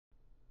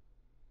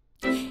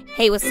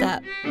Hey, what's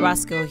up?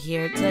 Roscoe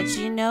here to let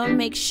you know,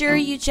 make sure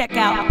you check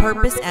out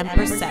Purpose and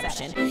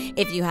Perception.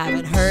 If you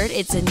haven't heard,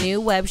 it's a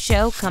new web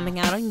show coming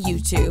out on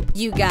YouTube.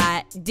 You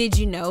got Did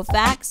You Know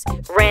Facts,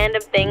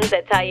 random things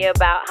that tell you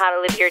about how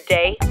to live your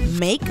day,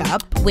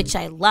 makeup, which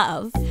I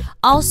love,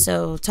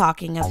 also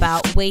talking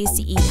about ways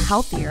to eat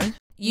healthier.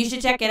 You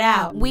should check it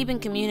out. We've been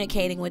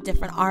communicating with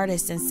different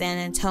artists in San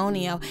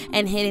Antonio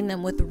and hitting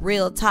them with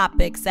real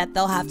topics that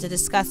they'll have to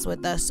discuss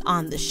with us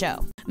on the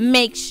show.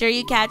 Make sure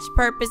you catch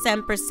Purpose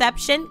and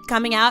Perception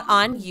coming out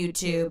on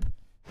YouTube.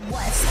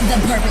 What's the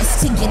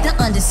purpose? To get the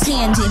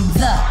understanding,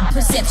 the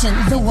perception,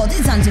 the world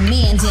is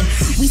undemanding.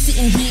 We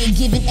sitting here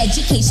giving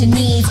education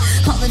needs,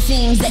 all the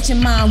things that your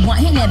mind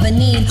want and never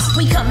need.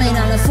 We coming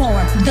on a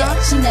forum that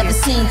you never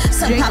seen,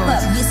 so pop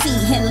up, you see,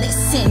 and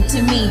listen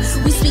to me.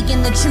 We speaking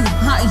the truth,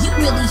 are you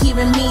really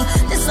hearing me?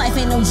 This life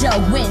ain't no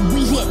joke when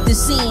we hit the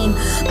scene.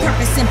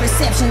 Purpose and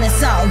perception, that's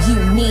all you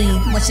need.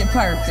 What's your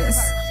purpose?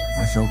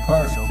 What's your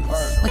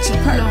purpose? What's your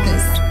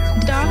purpose?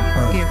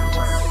 Dark gift.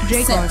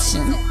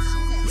 Perception.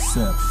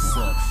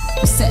 Perception.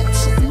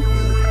 Perception.